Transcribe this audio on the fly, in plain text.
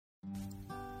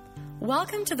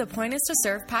Welcome to the Point is to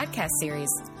Serve podcast series.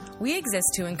 We exist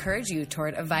to encourage you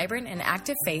toward a vibrant and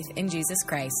active faith in Jesus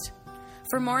Christ.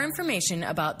 For more information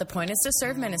about the Point is to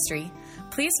Serve ministry,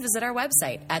 please visit our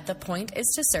website at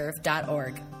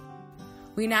thepointistoserve.org.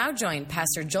 We now join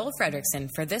Pastor Joel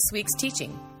Fredrickson for this week's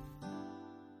teaching.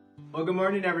 Well, good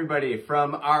morning, everybody,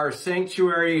 from our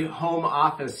sanctuary home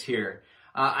office here.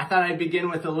 I thought I'd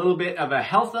begin with a little bit of a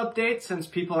health update since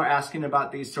people are asking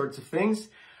about these sorts of things.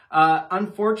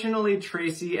 Unfortunately,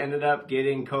 Tracy ended up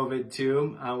getting COVID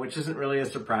too, which isn't really a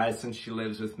surprise since she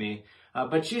lives with me.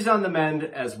 But she's on the mend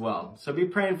as well. So be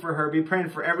praying for her. Be praying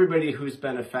for everybody who's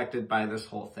been affected by this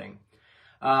whole thing.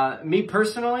 Me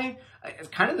personally, it's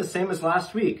kind of the same as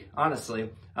last week,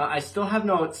 honestly. I still have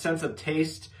no sense of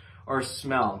taste or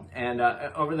smell. And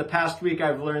over the past week,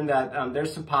 I've learned that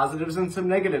there's some positives and some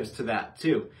negatives to that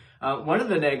too. One of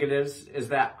the negatives is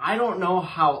that I don't know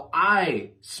how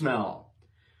I smell.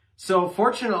 So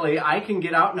fortunately, I can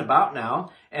get out and about now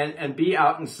and be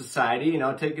out in society,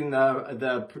 taking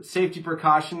the safety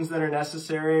precautions that are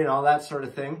necessary and all that sort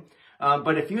of thing.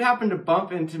 But if you happen to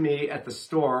bump into me at the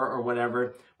store or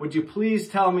whatever, would you please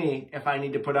tell me if I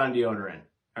need to put on deodorant?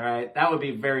 All right, that would be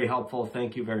very helpful.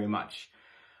 Thank you very much.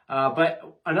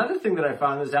 But another thing that I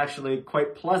found is actually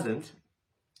quite pleasant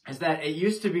is that it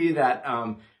used to be that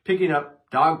picking up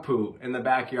dog poo in the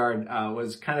backyard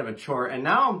was kind of a chore, and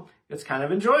now it's kind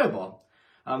of enjoyable.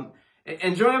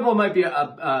 Enjoyable might be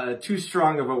too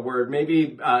strong of a word.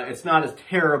 Maybe it's not as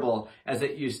terrible as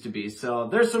it used to be. So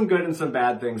there's some good and some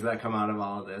bad things that come out of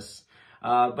all of this.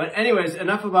 But anyways,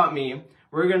 enough about me.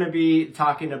 We're going to be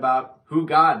talking about who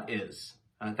God is.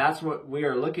 That's what we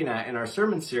are looking at in our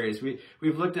sermon series.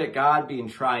 We've looked at God being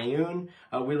triune.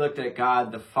 We looked at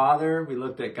God the Father. We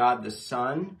looked at God the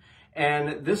Son.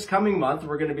 And this coming month,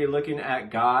 we're going to be looking at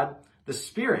God the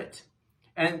Spirit.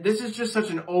 And this is just such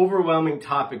an overwhelming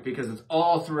topic because it's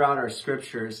all throughout our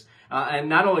scriptures. And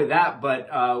not only that, but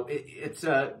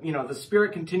the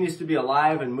Spirit continues to be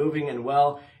alive and moving and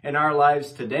well in our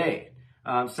lives today.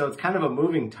 So it's kind of a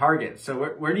moving target. So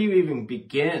where do you even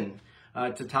begin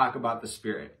to talk about the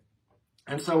Spirit?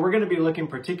 And so we're going to be looking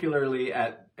particularly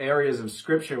at areas of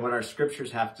Scripture and what our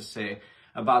scriptures have to say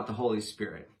about the Holy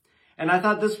Spirit. And I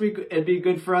thought this week it'd be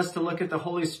good for us to look at the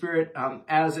Holy Spirit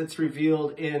as it's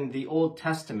revealed in the Old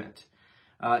Testament.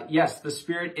 Yes, the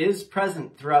Spirit is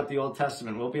present throughout the Old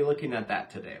Testament. We'll be looking at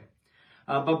that today.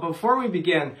 But before we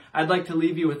begin, I'd like to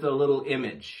leave you with a little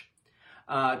image.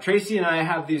 Tracy and I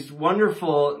have these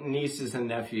wonderful nieces and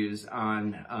nephews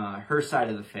on her side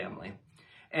of the family.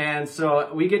 And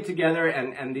so we get together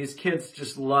and these kids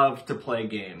just love to play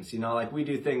games. Like we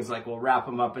do things like we'll wrap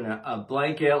them up in a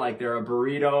blanket like they're a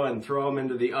burrito and throw them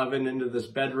into the oven, into this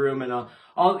bedroom and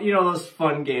all those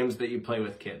fun games that you play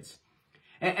with kids.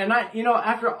 And I,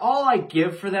 after all I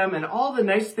give for them and all the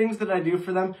nice things that I do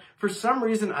for them, for some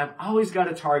reason, I've always got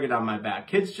a target on my back.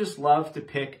 Kids just love to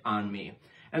pick on me.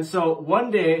 And so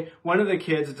one day, one of the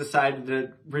kids decided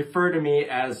to refer to me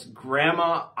as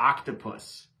Grandma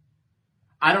Octopus.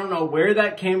 I don't know where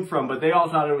that came from, but they all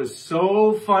thought it was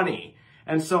so funny.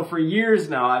 And so for years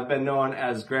now, I've been known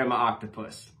as Grandma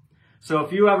Octopus. So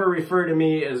if you ever refer to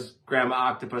me as Grandma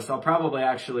Octopus, I'll probably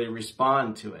actually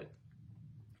respond to it.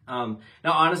 Now,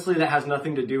 honestly, that has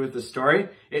nothing to do with the story.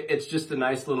 It's just a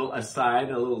nice little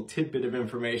aside, a little tidbit of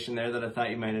information there that I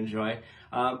thought you might enjoy.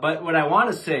 But what I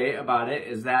want to say about it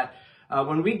is that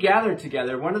when we gather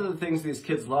together, one of the things these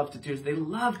kids love to do is they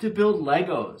love to build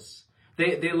Legos.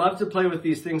 They love to play with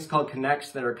these things called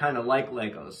Connects that are kind of like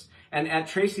Legos. And at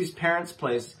Tracy's parents'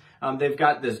 place, they've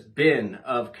got this bin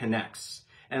of Connects.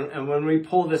 And when we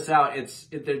pull this out, it's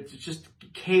just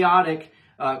chaotic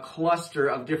cluster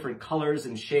of different colors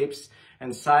and shapes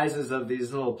and sizes of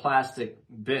these little plastic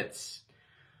bits.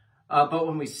 But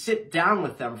when we sit down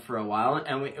with them for a while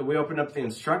and we open up the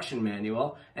instruction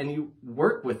manual and you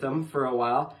work with them for a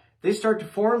while, they start to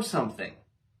form something.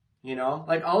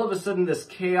 Like all of a sudden this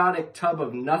chaotic tub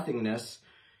of nothingness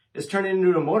is turning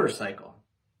into a motorcycle.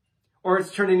 Or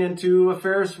it's turning into a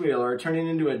Ferris wheel or turning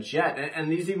into a jet.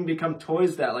 And these even become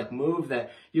toys that like move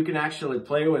that you can actually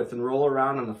play with and roll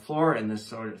around on the floor and this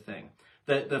sort of thing.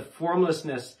 The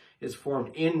formlessness is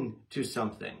formed into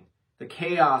something. The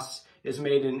chaos is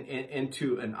made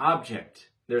into an object.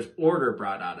 There's order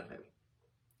brought out of it.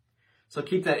 So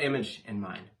keep that image in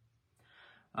mind.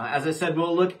 As I said,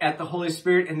 we'll look at the Holy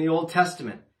Spirit in the Old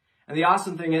Testament. And the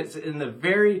awesome thing is, in the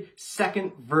very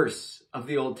second verse of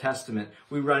the Old Testament,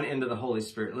 we run into the Holy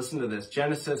Spirit. Listen to this.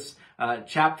 Genesis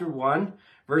chapter 1,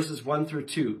 verses 1 through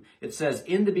 2. It says,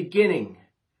 "In the beginning,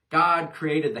 God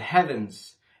created the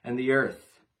heavens and the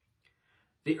earth.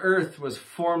 The earth was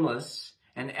formless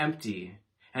and empty,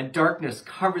 And darkness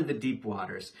covered the deep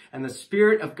waters, and the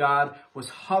Spirit of God was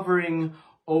hovering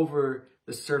over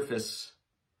the surface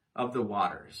of the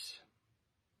waters.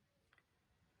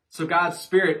 So God's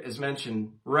Spirit is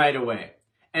mentioned right away.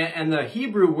 And the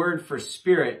Hebrew word for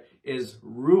spirit is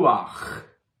ruach.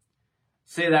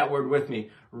 Say that word with me,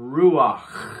 ruach.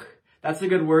 That's a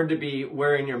good word to be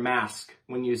wearing your mask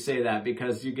when you say that,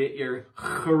 because you get your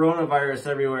coronavirus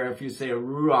everywhere if you say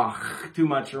ruach too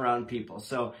much around people.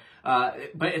 So,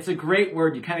 but it's a great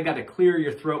word. You kind of got to clear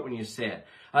your throat when you say it.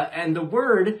 And the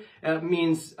word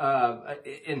means,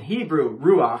 in Hebrew,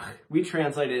 ruach, we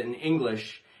translate it in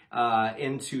English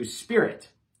into spirit,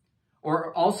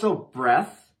 or also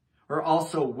breath, or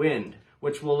also wind,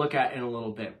 which we'll look at in a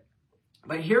little bit.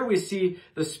 But here we see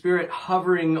the Spirit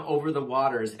hovering over the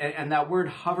waters. And that word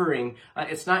hovering,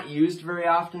 it's not used very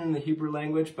often in the Hebrew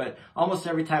language, but almost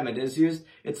every time it is used,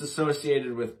 it's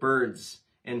associated with birds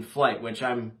in flight, which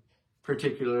I'm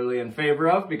particularly in favor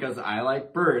of because I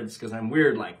like birds, because I'm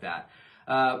weird like that.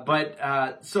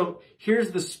 So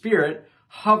here's the Spirit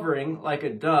hovering like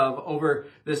a dove over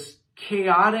this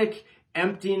chaotic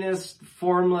emptiness,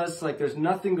 formless, like there's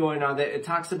nothing going on. It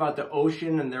talks about the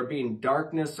ocean and there being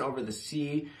darkness over the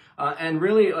sea. And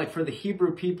really, like for the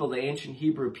Hebrew people, the ancient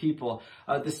Hebrew people,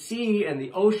 the sea and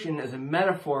the ocean is a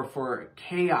metaphor for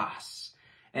chaos.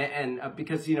 And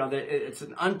because, you know, it's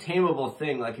an untamable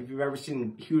thing. Like if you've ever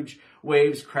seen huge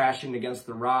waves crashing against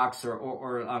the rocks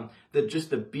or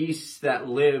just the beasts that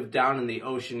live down in the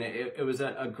ocean, it was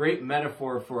a great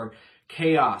metaphor for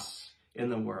chaos in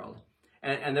the world.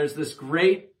 And there's this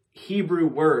great Hebrew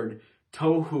word,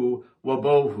 tohu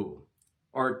wabohu,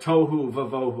 or tohu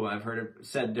vavohu. I've heard it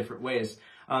said different ways.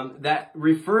 That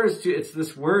refers to, it's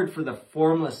this word for the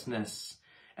formlessness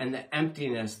and the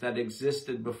emptiness that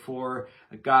existed before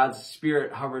God's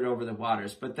Spirit hovered over the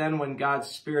waters. But then when God's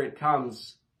Spirit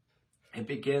comes, it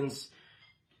begins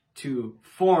to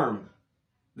form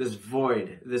this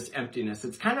void, this emptiness.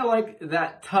 It's kind of like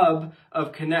that tub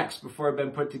of K'Nex before it's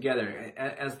been put together.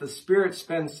 As the Spirit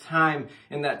spends time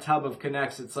in that tub of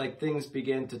K'Nex, it's like things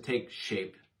begin to take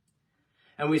shape.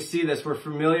 And we see this. We're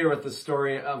familiar with the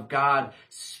story of God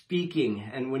speaking.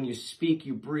 And when you speak,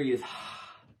 you breathe.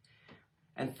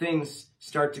 And things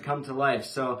start to come to life.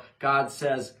 So God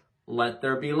says, let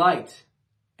there be light.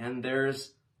 And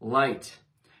there's light.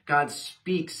 God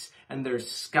speaks and there's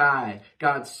sky.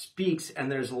 God speaks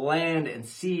and there's land and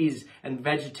seas and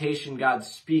vegetation. God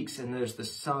speaks and there's the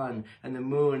sun and the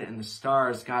moon and the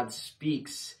stars. God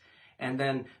speaks. And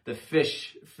then the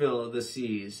fish fill the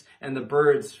seas and the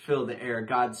birds fill the air.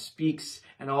 God speaks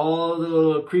and all the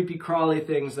little creepy crawly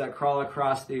things that crawl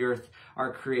across the earth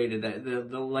are created.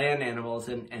 The land animals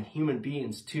and human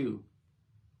beings too.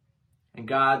 And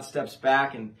God steps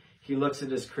back and he looks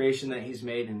at his creation that he's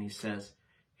made and he says,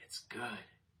 it's good.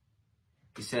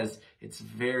 He says, it's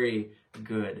very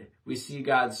good. We see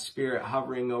God's Spirit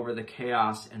hovering over the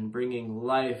chaos and bringing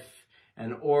life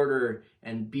and order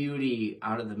and beauty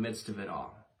out of the midst of it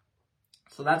all.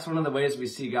 So that's one of the ways we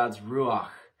see God's Ruach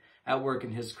at work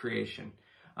in his creation.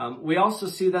 We also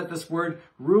see that this word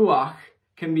Ruach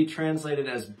can be translated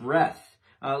as breath.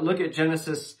 Look at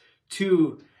Genesis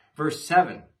 2, verse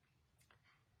 7.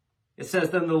 It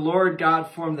says, then the Lord God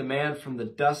formed the man from the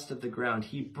dust of the ground.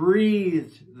 He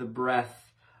breathed the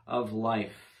breath of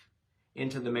life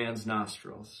into the man's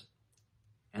nostrils.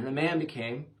 And the man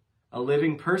became a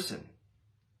living person.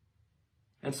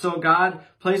 And so God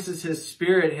places his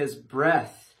Spirit, his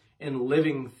breath, in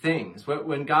living things.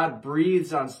 When God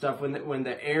breathes on stuff, when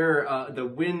the air, the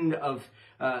wind of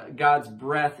God's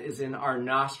breath is in our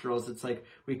nostrils, it's like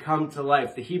we come to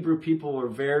life. The Hebrew people were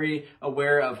very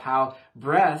aware of how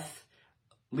breath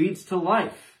leads to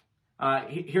life.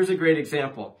 Here's a great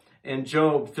example. In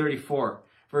Job 34,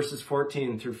 verses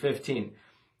 14 through 15.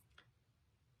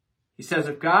 He says,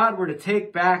 if God were to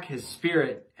take back his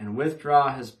Spirit and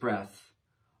withdraw his breath,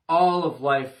 all of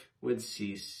life would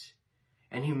cease,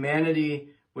 and humanity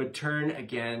would turn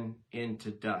again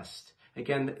into dust.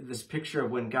 Again, this picture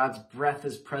of when God's breath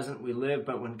is present, we live,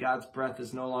 but when God's breath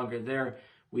is no longer there,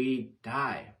 we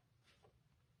die.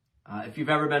 If you've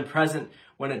ever been present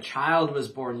when a child was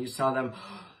born, you saw them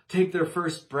take their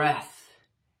first breath.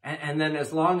 And then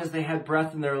as long as they had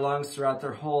breath in their lungs throughout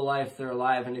their whole life, they're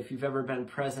alive. And if you've ever been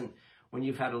present when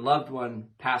you've had a loved one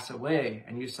pass away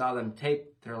and you saw them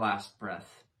take their last breath,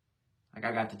 like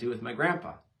I got to do with my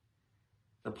grandpa.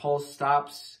 The pulse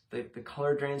stops, the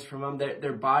color drains from them,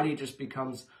 their body just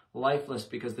becomes lifeless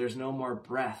because there's no more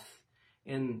breath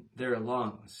in their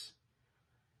lungs.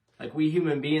 Like we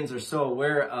human beings are so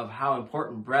aware of how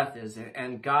important breath is,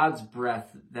 and God's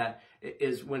breath that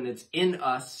is when it's in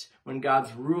us, when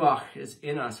God's Ruach is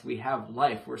in us, we have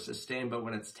life, we're sustained, but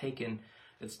when it's taken,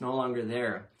 it's no longer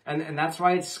there. And that's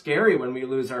why it's scary when we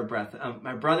lose our breath.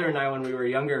 My brother and I, when we were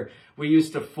younger, we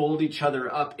used to fold each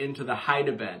other up into the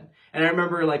hide-a-bed. And I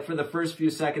remember, like, for the first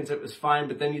few seconds, it was fine,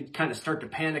 but then you'd kind of start to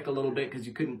panic a little bit because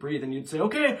you couldn't breathe, and you'd say,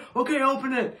 okay,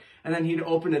 open it. And then he'd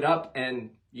open it up, and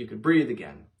you could breathe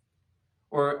again.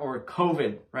 Or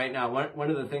COVID right now. One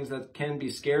of the things that can be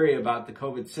scary about the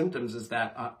COVID symptoms is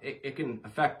that it can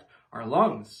affect our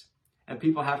lungs. And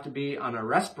people have to be on a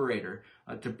respirator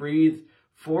to breathe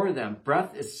for them.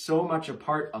 Breath is so much a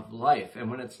part of life.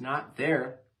 And when it's not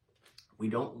there, we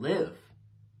don't live.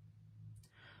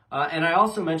 And I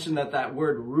also mentioned that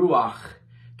word ruach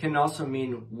can also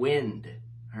mean wind.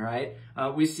 All right.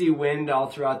 We see wind all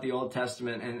throughout the Old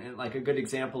Testament. And like a good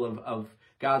example of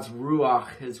God's ruach,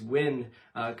 his wind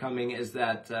coming, is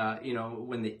that,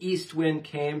 when the east wind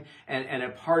came and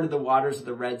it parted the waters of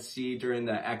the Red Sea during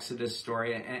the Exodus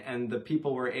story, and the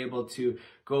people were able to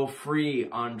go free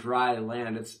on dry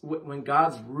land. It's when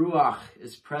God's ruach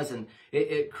is present,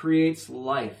 it creates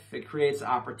life, it creates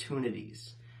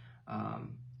opportunities.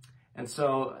 And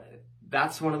so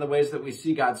that's one of the ways that we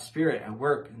see God's Spirit at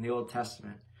work in the Old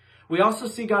Testament. We also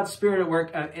see God's Spirit at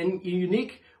work in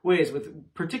unique ways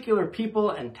with particular people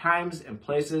and times and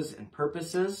places and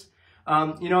purposes.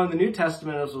 In the New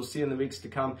Testament, as we'll see in the weeks to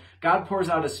come, God pours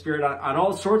out his Spirit on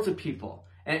all sorts of people.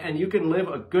 And you can live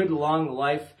a good, long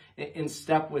life in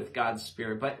step with God's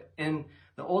Spirit. But in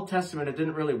the Old Testament, it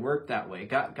didn't really work that way.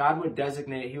 God would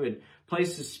designate, he would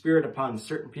place his Spirit upon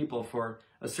certain people for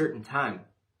a certain time.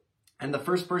 And the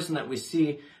first person that we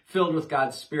see filled with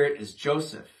God's Spirit is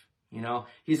Joseph.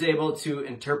 He's able to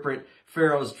interpret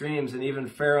Pharaoh's dreams, and even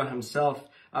Pharaoh himself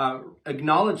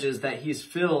acknowledges that he's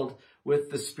filled with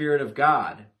the Spirit of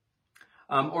God.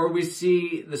 Or we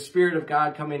see the Spirit of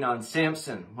God coming on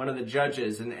Samson, one of the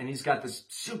judges, and he's got this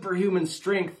superhuman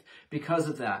strength because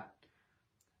of that.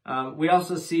 We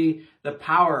also see the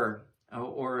power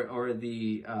or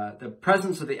the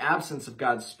presence or the absence of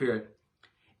God's Spirit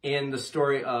in the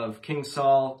story of King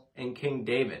Saul and King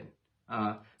David.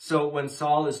 So when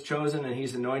Saul is chosen and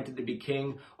he's anointed to be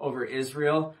king over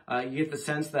Israel, you get the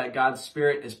sense that God's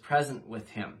Spirit is present with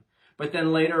him. But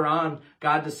then later on,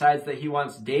 God decides that he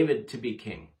wants David to be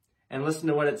king. And listen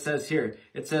to what it says here.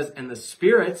 It says, "And the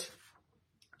Spirit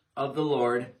of the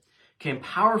Lord came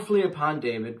powerfully upon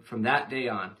David from that day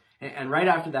on." And right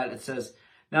after that, it says,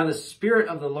 "Now the Spirit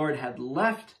of the Lord had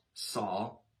left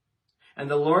Saul, and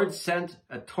the Lord sent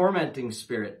a tormenting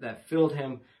spirit that filled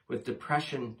him with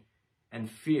depression and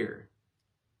fear."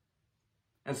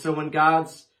 And so when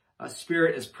God's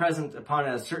Spirit is present upon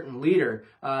a certain leader,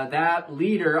 that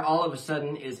leader all of a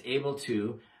sudden is able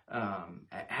to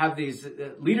have these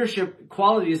leadership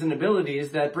qualities and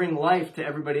abilities that bring life to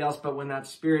everybody else. But when that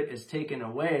Spirit is taken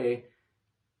away,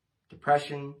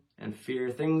 depression and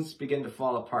fear, things begin to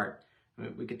fall apart.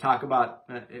 We could talk about,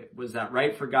 was that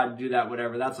right for God to do that?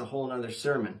 Whatever. That's a whole other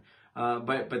sermon.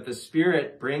 But the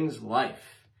Spirit brings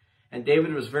life. And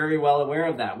David was very well aware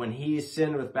of that. When he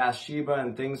sinned with Bathsheba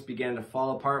and things began to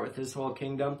fall apart with his whole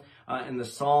kingdom, in the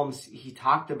Psalms, he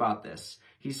talked about this.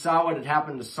 He saw what had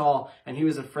happened to Saul, and he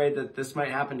was afraid that this might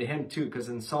happen to him too, because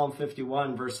in Psalm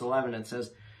 51, verse 11, it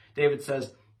says, David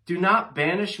says, "Do not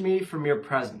banish me from your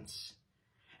presence,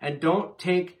 and don't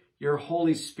take your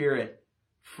Holy Spirit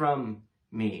from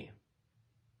me."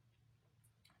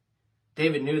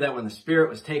 David knew that when the Spirit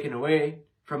was taken away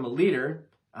from a leader,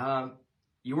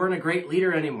 you weren't a great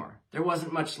leader anymore. There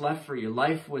wasn't much left for you.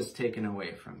 Life was taken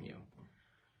away from you.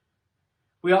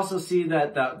 We also see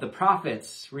that the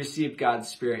prophets received God's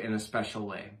Spirit in a special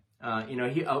way.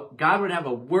 God would have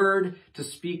a word to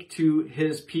speak to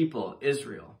his people,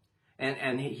 Israel.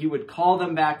 And he would call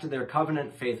them back to their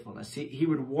covenant faithfulness. He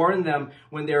would warn them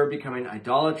when they were becoming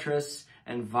idolatrous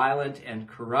and violent and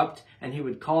corrupt. And he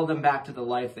would call them back to the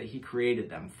life that he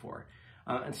created them for.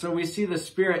 And so we see the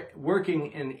Spirit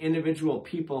working in individual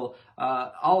people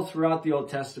all throughout the Old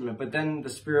Testament, but then the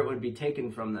Spirit would be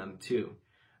taken from them too.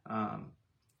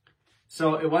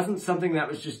 So it wasn't something that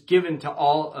was just given to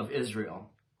all of Israel.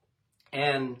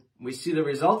 And we see the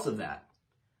results of that.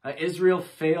 Israel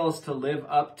fails to live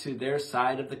up to their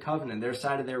side of the covenant, their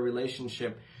side of their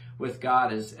relationship with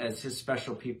God as his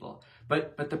special people.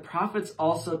 But the prophets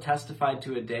also testified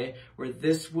to a day where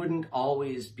this wouldn't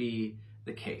always be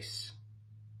the case.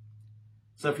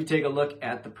 So if you take a look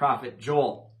at the prophet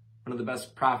Joel, one of the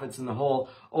best prophets in the whole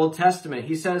Old Testament,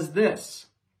 he says this.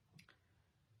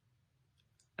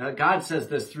 God says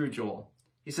this through Joel.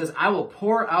 He says, "I will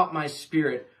pour out my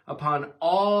Spirit upon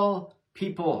all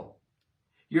people.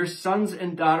 Your sons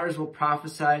and daughters will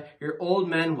prophesy, your old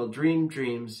men will dream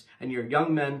dreams, and your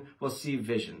young men will see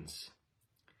visions.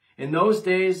 In those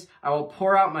days, I will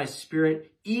pour out my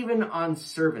Spirit even on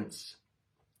servants,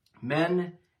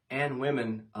 men and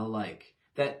women alike.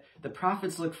 That the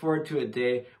prophets look forward to a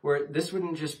day where this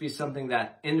wouldn't just be something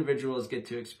that individuals get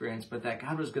to experience, but that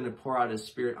God was going to pour out his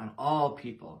Spirit on all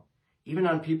people, even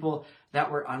on people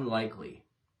that were unlikely.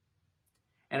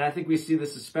 And I think we see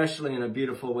this especially in a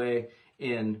beautiful way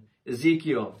in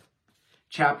Ezekiel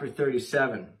chapter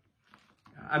 37.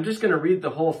 I'm just going to read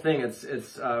the whole thing. It's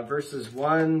verses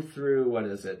 1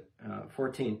 through,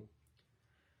 14.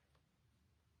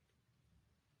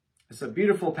 It's a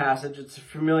beautiful passage. It's a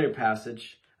familiar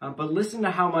passage. But listen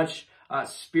to how much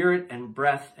spirit and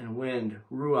breath and wind,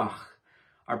 ruach,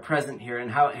 are present here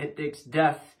and how it takes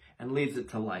death and leads it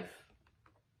to life.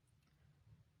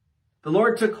 The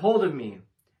Lord took hold of me,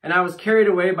 and I was carried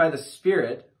away by the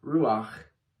Spirit, ruach,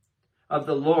 of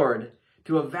the Lord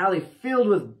to a valley filled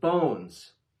with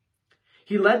bones.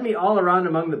 He led me all around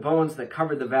among the bones that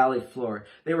covered the valley floor.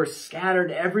 They were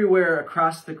scattered everywhere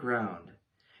across the ground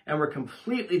and were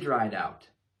completely dried out.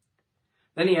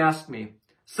 Then he asked me,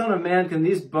 Son of man, can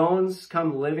these bones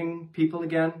come living people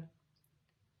again?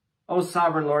 O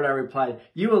sovereign Lord, I replied,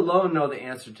 you alone know the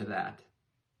answer to that.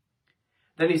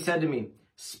 Then he said to me,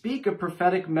 speak a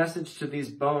prophetic message to these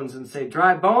bones and say,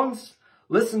 dry bones,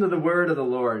 listen to the word of the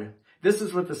Lord. This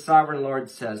is what the sovereign Lord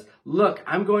says. Look,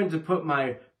 I'm going to put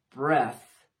my breath,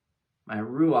 my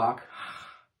ruach,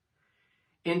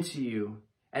 into you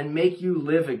and make you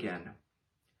live again.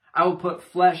 I will put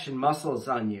flesh and muscles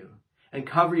on you and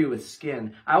cover you with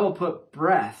skin. I will put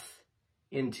breath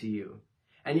into you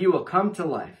and you will come to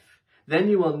life. Then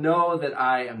you will know that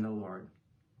I am the Lord.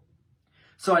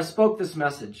 So I spoke this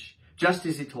message just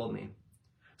as he told me.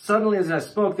 Suddenly as I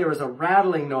spoke, there was a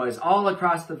rattling noise all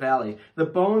across the valley. The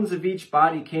bones of each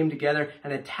body came together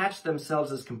and attached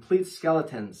themselves as complete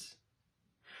skeletons.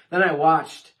 Then I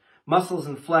watched. Muscles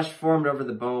and flesh formed over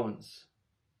the bones.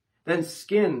 Then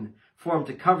skin formed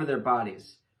to cover their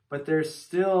bodies, but there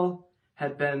still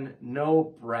had been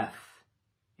no breath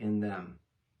in them.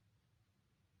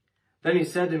 Then he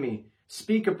said to me,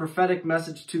 speak a prophetic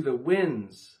message to the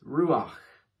winds, ruach,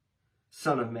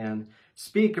 Son of man.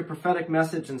 Speak a prophetic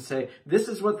message and say, this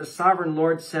is what the sovereign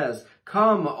Lord says.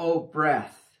 Come, O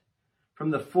breath,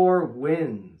 from the four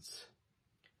winds.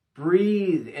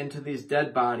 Breathe into these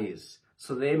dead bodies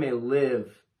so they may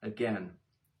live again.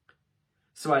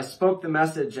 So I spoke the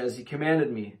message as he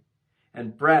commanded me,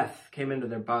 and breath came into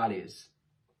their bodies.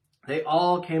 They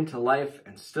all came to life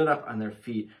and stood up on their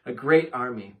feet, a great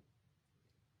army.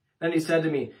 Then he said to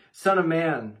me, Son of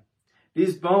man,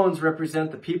 these bones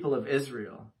represent the people of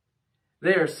Israel.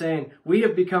 They are saying, we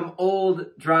have become old,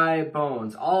 dry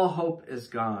bones. All hope is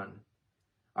gone.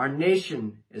 Our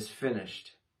nation is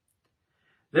finished.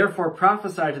 Therefore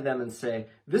prophesy to them and say,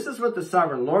 this is what the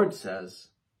sovereign Lord says.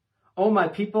 O my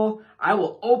people, I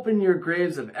will open your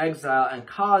graves of exile and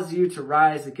cause you to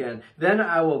rise again. Then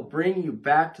I will bring you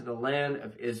back to the land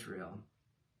of Israel.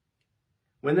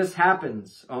 When this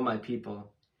happens, O my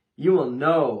people, you will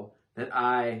know that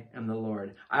I am the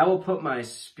Lord. I will put my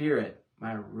spirit,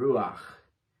 my ruach,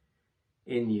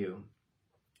 in you,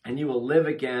 and you will live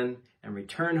again and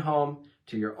return home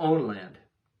to your own land.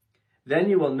 Then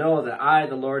you will know that I,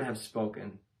 the Lord, have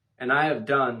spoken, and I have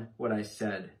done what I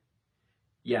said.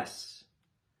 Yes,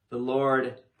 the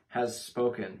Lord has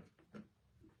spoken.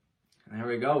 And there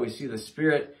we go. We see the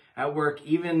Spirit at work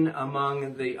even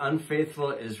among the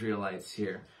unfaithful Israelites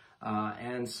here.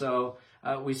 And so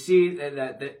we see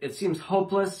that it seems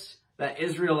hopeless, that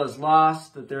Israel is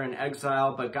lost, that they're in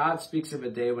exile, but God speaks of a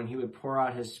day when he would pour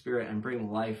out his Spirit and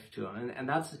bring life to them. And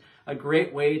that's a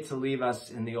great way to leave us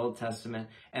in the Old Testament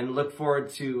and look forward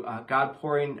to God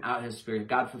pouring out his Spirit,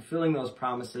 God fulfilling those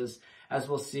promises, as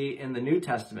we'll see in the New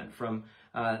Testament from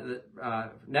the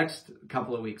next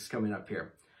couple of weeks coming up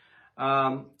here.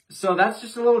 So that's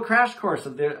just a little crash course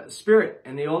of the Spirit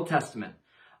in the Old Testament.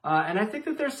 And I think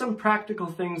that there's some practical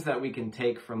things that we can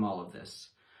take from all of this.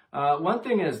 One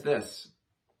thing is this,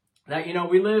 that,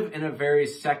 we live in a very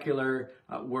secular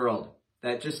world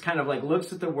that just kind of like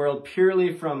looks at the world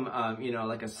purely from,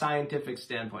 like a scientific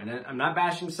standpoint. And I'm not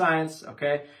bashing science,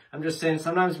 okay? I'm just saying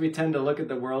sometimes we tend to look at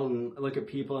the world and look at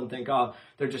people and think, oh,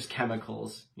 they're just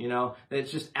chemicals,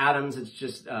 It's just atoms, it's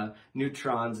just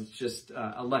neutrons, it's just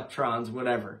electrons,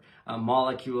 whatever,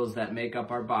 molecules that make up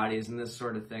our bodies and this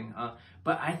sort of thing.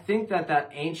 But I think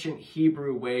that ancient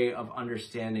Hebrew way of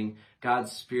understanding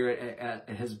God's Spirit,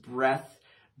 his breath,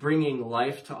 bringing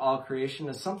life to all creation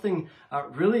is something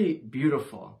really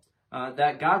beautiful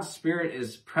that God's Spirit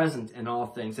is present in all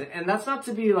things. And that's not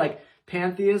to be like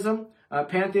pantheism.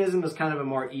 Pantheism is kind of a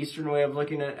more Eastern way of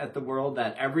looking at the world,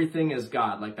 that everything is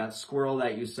God. Like that squirrel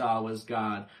that you saw was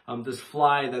God. This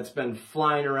fly that's been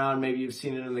flying around, maybe you've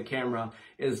seen it in the camera,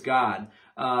 is God.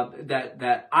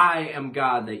 That I am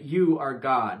God, that you are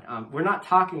God. We're not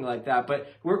talking like that, but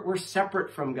we're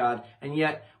separate from God, and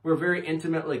yet we're very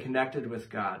intimately connected with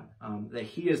God. That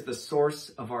He is the source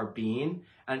of our being,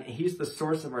 and He's the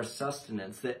source of our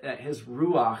sustenance, that His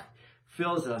Ruach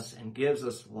fills us and gives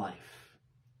us life.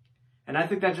 And I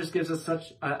think that just gives us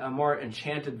such a more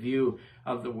enchanted view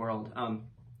of the world.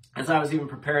 As I was even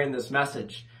preparing this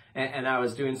message, and I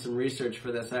was doing some research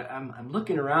for this, I'm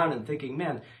looking around and thinking,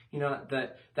 man, you know,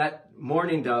 that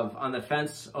mourning dove on the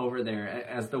fence over there,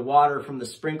 as the water from the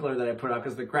sprinkler that I put out,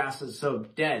 because the grass is so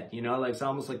dead, you know, like it's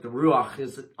almost like the Ruach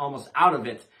is almost out of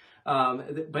it.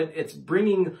 But it's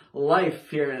bringing life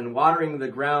here and watering the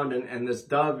ground, and this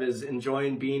dove is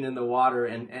enjoying being in the water.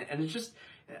 And it's just,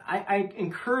 I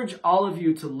encourage all of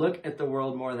you to look at the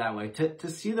world more that way, to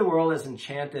see the world as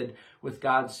enchanted with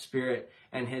God's Spirit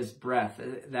and His breath,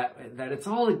 that it's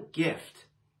all a gift.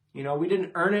 You know, we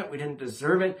didn't earn it, we didn't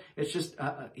deserve it. It's just,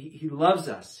 He loves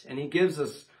us, and He gives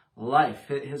us life.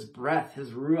 His breath, His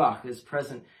Ruach is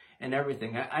present in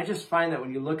everything. I just find that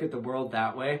when you look at the world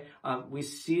that way, we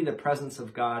see the presence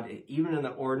of God even in the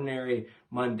ordinary,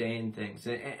 mundane things.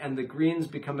 And the greens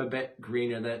become a bit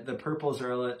greener. The purples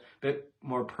are a bit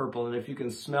more purple. And if you can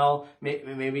smell,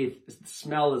 maybe the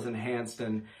smell is enhanced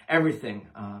and everything.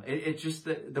 It's just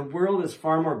the world is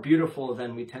far more beautiful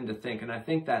than we tend to think. And I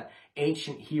think that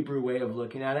ancient Hebrew way of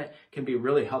looking at it can be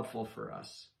really helpful for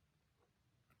us.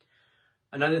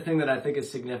 Another thing that I think is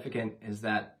significant is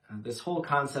that this whole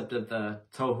concept of the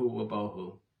tohu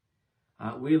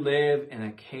wabohu. We live in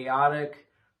a chaotic,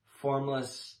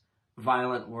 formless,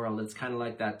 violent world. It's kind of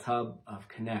like that tub of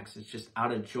K'Nex. It's just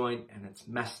out of joint and it's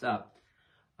messed up.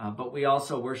 But we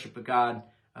also worship a God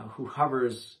who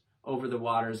hovers over the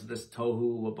waters of this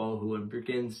tohu wabohu and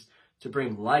begins to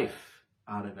bring life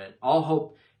out of it. All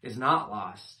hope is not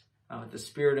lost. The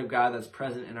Spirit of God that's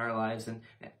present in our lives. And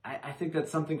I think that's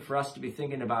something for us to be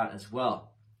thinking about as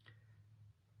well.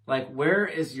 Like, where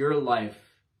is your life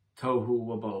tohu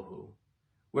wabohu?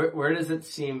 Where does it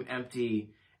seem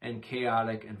empty and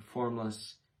chaotic and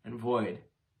formless and void?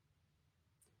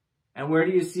 And where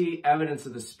do you see evidence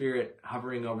of the Spirit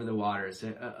hovering over the waters,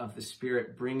 of the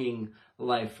Spirit bringing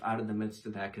life out of the midst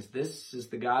of that? Because this is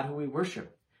the God who we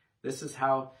worship. This is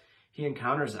how He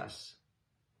encounters us.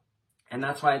 And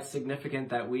that's why it's significant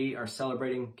that we are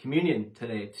celebrating communion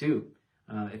today, too.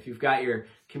 If you've got your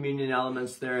communion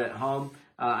elements there at home,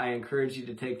 I encourage you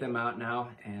to take them out now,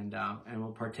 and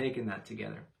we'll partake in that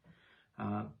together.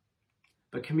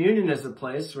 But communion is a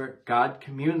place where God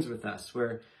communes with us,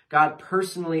 where God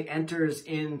personally enters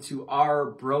into our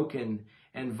broken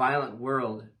and violent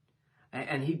world,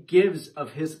 and He gives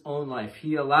of His own life.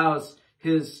 He allows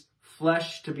His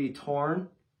flesh to be torn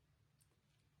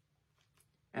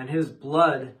and His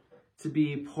blood to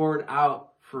be poured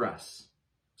out for us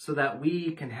so that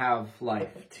we can have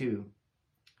life too.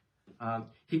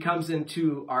 He comes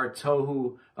into our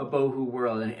tohu wabohu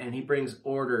world, and He brings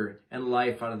order and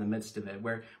life out of the midst of it,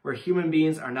 where human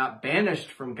beings are not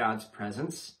banished from God's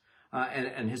presence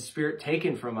and His Spirit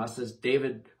taken from us, as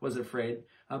David was afraid,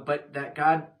 but that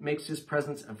God makes His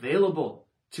presence available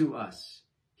to us.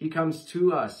 He comes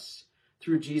to us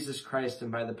through Jesus Christ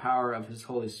and by the power of His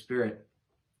Holy Spirit.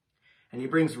 And He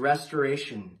brings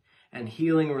restoration and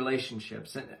healing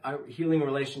relationships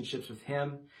with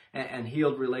Him, and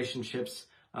healed relationships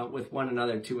with one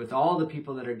another too, with all the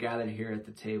people that are gathered here at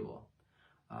the table.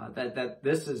 That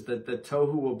this is the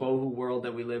tohu wabohu world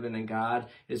that we live in, and God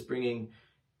is bringing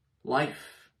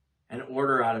life and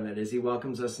order out of it as He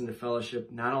welcomes us into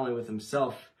fellowship, not only with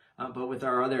Himself, but with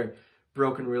our other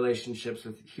broken relationships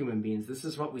with human beings. This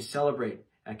is what we celebrate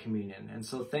at communion. And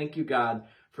so thank you, God,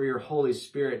 for your Holy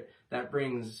Spirit that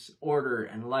brings order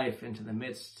and life into the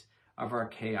midst of our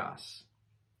chaos.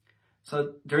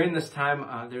 So during this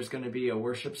time, there's going to be a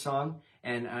worship song,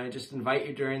 and I just invite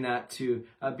you during that to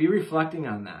be reflecting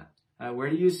on that. Where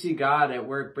do you see God at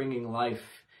work bringing life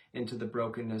into the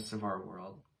brokenness of our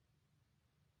world?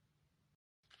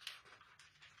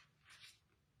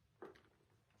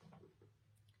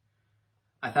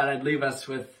 I thought I'd leave us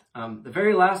with the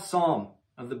very last psalm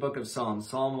of the book of Psalms,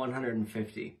 Psalm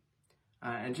 150.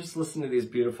 And just listen to these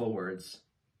beautiful words.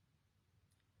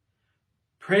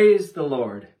 Praise the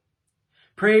Lord.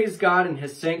 Praise God in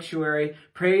His sanctuary.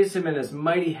 Praise Him in His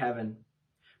mighty heaven.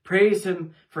 Praise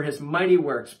Him for His mighty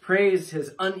works. Praise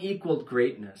His unequaled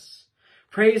greatness.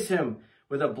 Praise Him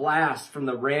with a blast from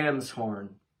the ram's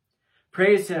horn.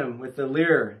 Praise him with the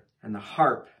lyre and the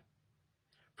harp.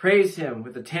 Praise him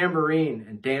with the tambourine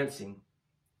and dancing.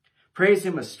 Praise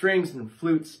him with strings and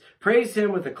flutes. Praise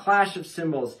him with the clash of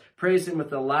cymbals. Praise him with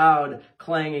the loud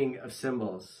clanging of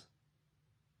cymbals.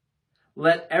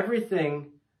 Let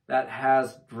everything that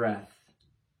has breath,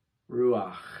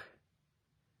 ruach,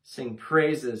 sing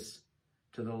praises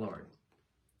to the Lord.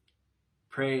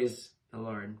 Praise the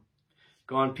Lord.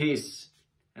 Go in peace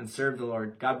and serve the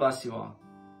Lord. God bless you all.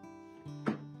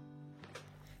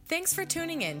 Thanks for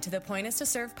tuning in to the Point is to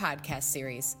Serve podcast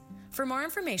series. For more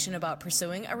information about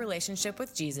pursuing a relationship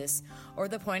with Jesus or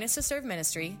the Point is to Serve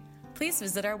ministry, please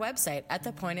visit our website at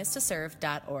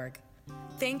thepointistoserve.org.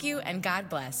 Thank you and God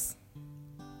bless.